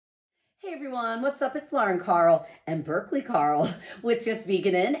Hey everyone, what's up? It's Lauren Carl and Berkeley Carl with Just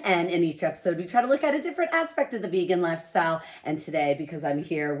Veganin, and in each episode we try to look at a different aspect of the vegan lifestyle. And today, because I'm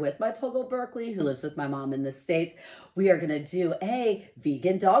here with my Puggle Berkeley, who lives with my mom in the States, we are going to do a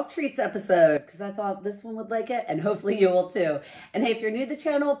vegan dog treats episode because I thought this one would like it, and hopefully you will too. And hey, if you're new to the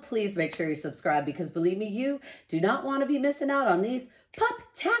channel, please make sure you subscribe because believe me, you do not want to be missing out on these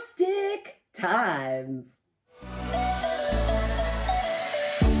pup-tastic times.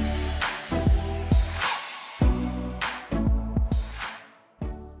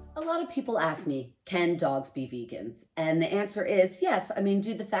 A lot of people ask me, can dogs be vegans? And the answer is yes. I mean,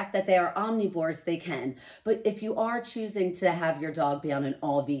 due to the fact that they are omnivores, they can. But if you are choosing to have your dog be on an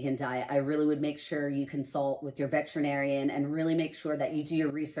all-vegan diet, I really would make sure you consult with your veterinarian and really make sure that you do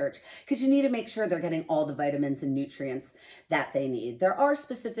your research because you need to make sure they're getting all the vitamins and nutrients that they need. There are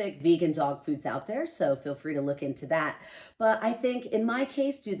specific vegan dog foods out there, so feel free to look into that. But I think in my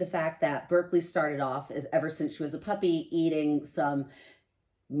case, due to the fact that Berkeley started off ever since she was a puppy eating some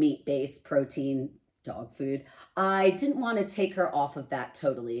meat-based protein dog food, I didn't want to take her off of that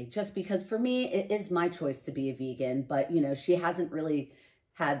totally, just because for me, it is my choice to be a vegan, but you know, she hasn't really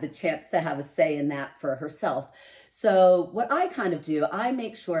had the chance to have a say in that for herself. So what I kind of do, I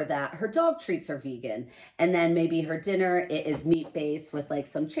make sure that her dog treats are vegan, and then maybe her dinner it is meat-based with like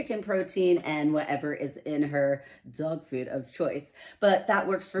some chicken protein and whatever is in her dog food of choice. But that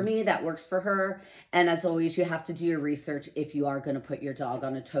works for me, that works for her. And as always, you have to do your research if you are going to put your dog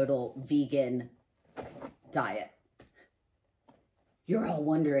on a total vegan diet. You're all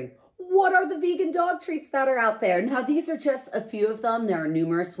wondering, what are the vegan dog treats that are out there? Now, these are just a few of them. There are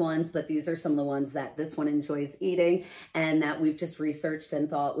numerous ones, but these are some of the ones that this one enjoys eating and that we've just researched and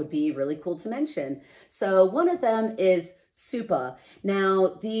thought would be really cool to mention. So one of them is Supa.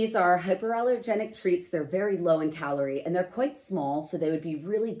 Now, these are hyperallergenic treats. They're very low in calorie and they're quite small, so they would be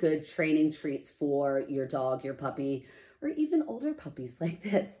really good training treats for your dog, your puppy, or even older puppies like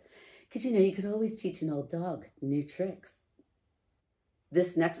this. Because, you know, you could always teach an old dog new tricks.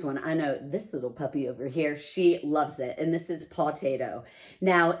 This next one, I know this little puppy over here, she loves it, and this is Pawtato.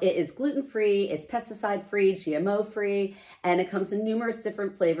 Now, it is gluten-free, it's pesticide-free, GMO-free, and it comes in numerous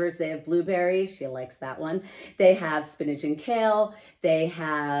different flavors. They have blueberry, she likes that one. They have spinach and kale. They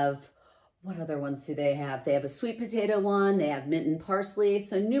have, what other ones do they have? They have a sweet potato one, they have mint and parsley,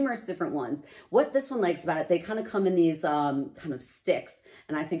 so numerous different ones. What this one likes about it, they kind of come in these kind of sticks,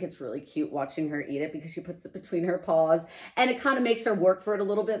 and I think it's really cute watching her eat it because she puts it between her paws, and it kind of makes her work for it a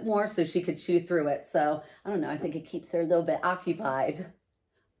little bit more so she could chew through it. So, I don't know, I think it keeps her a little bit occupied.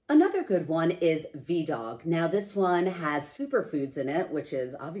 Another good one is V-Dog. Now this one has superfoods in it, which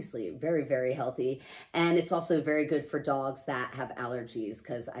is obviously very, very healthy. And it's also very good for dogs that have allergies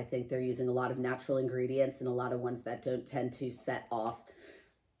because I think they're using a lot of natural ingredients and a lot of ones that don't tend to set off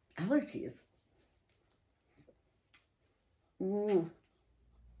allergies.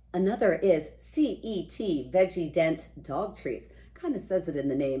 Another is CET, Veggie Dent Dog Treats. Kind of says it in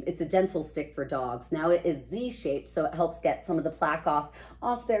the name. It's a dental stick for dogs. Now it is Z-shaped, so it helps get some of the plaque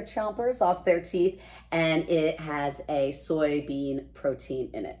off their chompers, off their teeth, and it has a soybean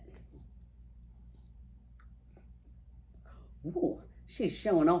protein in it. Ooh, she's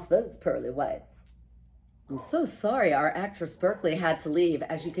showing off those pearly whites. I'm so sorry our actress Berkeley had to leave.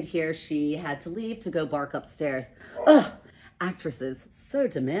 As you could hear, she had to leave to go bark upstairs. Ugh. Actresses, so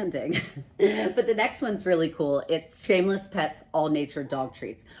demanding. But the next one's really cool. It's Shameless Pets All Nature Dog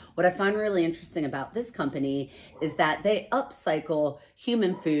Treats. What I find really interesting about this company is that they upcycle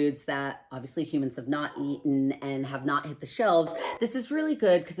human foods that obviously humans have not eaten and have not hit the shelves. This is really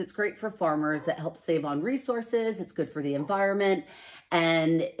good because it's great for farmers. It helps save on resources. It's good for the environment.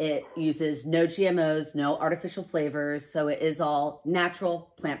 And it uses no GMOs, no artificial flavors. So it is all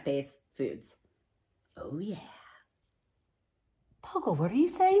natural, plant-based foods. Oh yeah. Puggle, what are you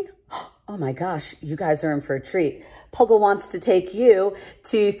saying? Oh my gosh, you guys are in for a treat. Puggle wants to take you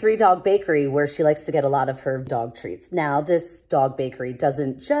to Three Dog Bakery where she likes to get a lot of her dog treats. Now, this dog bakery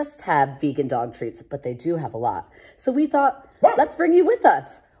doesn't just have vegan dog treats, but they do have a lot. So we thought, let's bring you with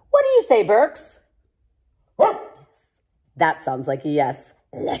us. What do you say, Berks? Yes. That sounds like a yes.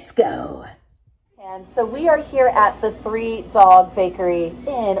 Let's go. And so we are here at the Three Dog Bakery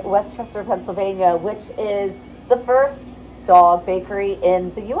in Westchester, Pennsylvania, which is the first dog bakery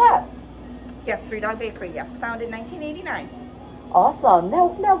in the U.S. Yes, Three Dog Bakery, yes, founded in 1989. Awesome.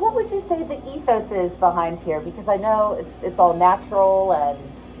 Now, what would you say the ethos is behind here? Because I know it's all natural and...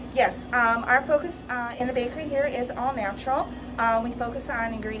 Yes, our focus in the bakery here is all natural. We focus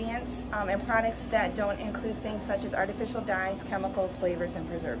on ingredients and products that don't include things such as artificial dyes, chemicals, flavors, and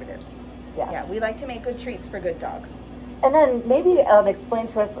preservatives. Yes. Yeah, we like to make good treats for good dogs. And then maybe explain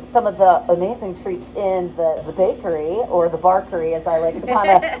to us some of the amazing treats in the bakery, or the barkery, as I like to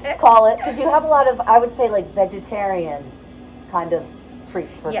kind of call it, because you have a lot of, I would say, like vegetarian kind of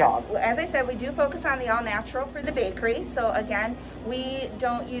treats for dogs. Yes, as I said, we do focus on the all-natural for the bakery. So again, we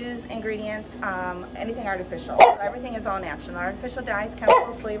don't use ingredients, anything artificial. So everything is all natural. No artificial dyes,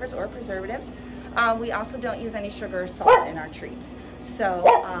 chemicals, flavors, or preservatives. We also don't use any sugar or salt in our treats.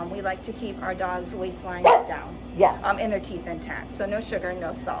 So we like to keep our dogs' waistlines down. Yes. And their teeth intact. So no sugar,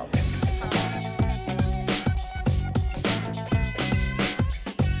 no salt.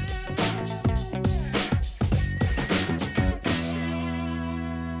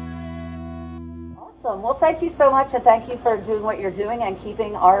 Awesome. Well, thank you so much, and thank you for doing what you're doing and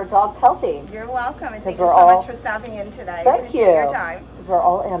keeping our dogs healthy. You're welcome, and thank you so much for stopping in today. Thank you. Your time. Because we're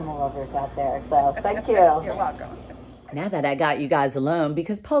all animal lovers out there, so thank you. You're welcome. Now that I got you guys alone,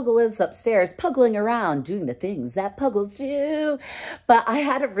 because Puggle is upstairs puggling around doing the things that Puggles do. But I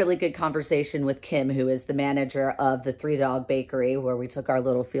had a really good conversation with Kim, who is the manager of the 3-Dog Bakery, where we took our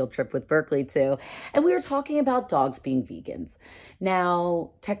little field trip with Berkeley to. And we were talking about dogs being vegans.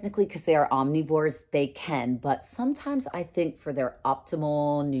 Now, technically, because they are omnivores, they can. But sometimes I think for their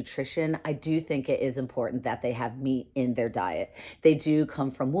optimal nutrition, I do think it is important that they have meat in their diet. They do come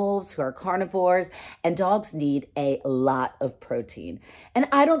from wolves, who are carnivores, and dogs need a lot of protein. And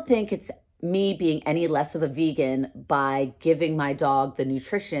I don't think it's me being any less of a vegan by giving my dog the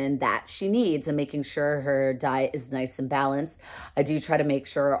nutrition that she needs and making sure her diet is nice and balanced. I do try to make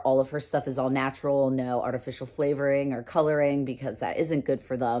sure all of her stuff is all natural, no artificial flavoring or coloring, because that isn't good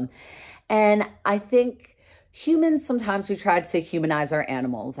for them. And I think humans, sometimes we try to humanize our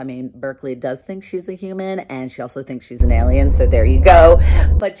animals. I mean, Berkeley does think she's a human, and she also thinks she's an alien, so there you go.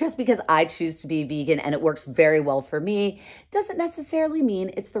 But just because I choose to be vegan and it works very well for me, doesn't necessarily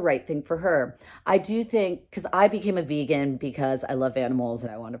mean it's the right thing for her. I do think, because I became a vegan because I love animals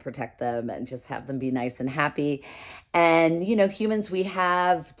and I want to protect them and just have them be nice and happy. And, you know, humans, we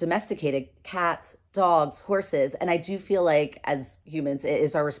have domesticated cats, dogs, horses, and I do feel like as humans, it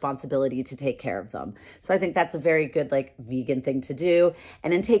is our responsibility to take care of them. So I think that's a very good, like, vegan thing to do.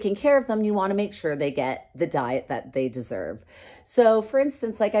 And in taking care of them, you want to make sure they get the diet that they deserve. So for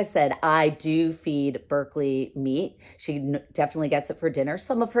instance, like I said, I do feed Berkeley meat. She definitely gets it for dinner.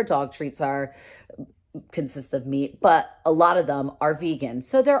 Some of her dog treats consist of meat, but a lot of them are vegan.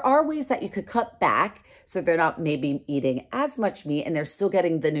 So there are ways that you could cut back so they're not maybe eating as much meat and they're still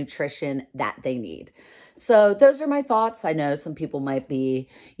getting the nutrition that they need. So those are my thoughts. I know some people might be,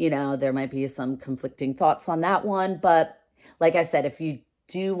 you know, there might be some conflicting thoughts on that one. But like I said, if you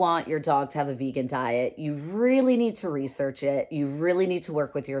do want your dog to have a vegan diet, you really need to research it. You really need to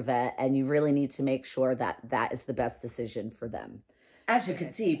work with your vet, and you really need to make sure that that is the best decision for them. As you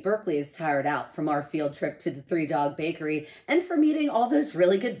can see, Berkeley is tired out from our field trip to the 3-Dog Bakery and from eating all those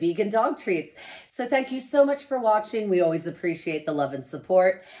really good vegan dog treats. So thank you so much for watching. We always appreciate the love and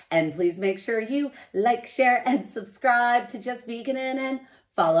support. And please make sure you like, share, and subscribe to Just Veganin, and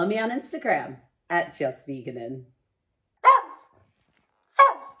follow me on Instagram @JustVeganin.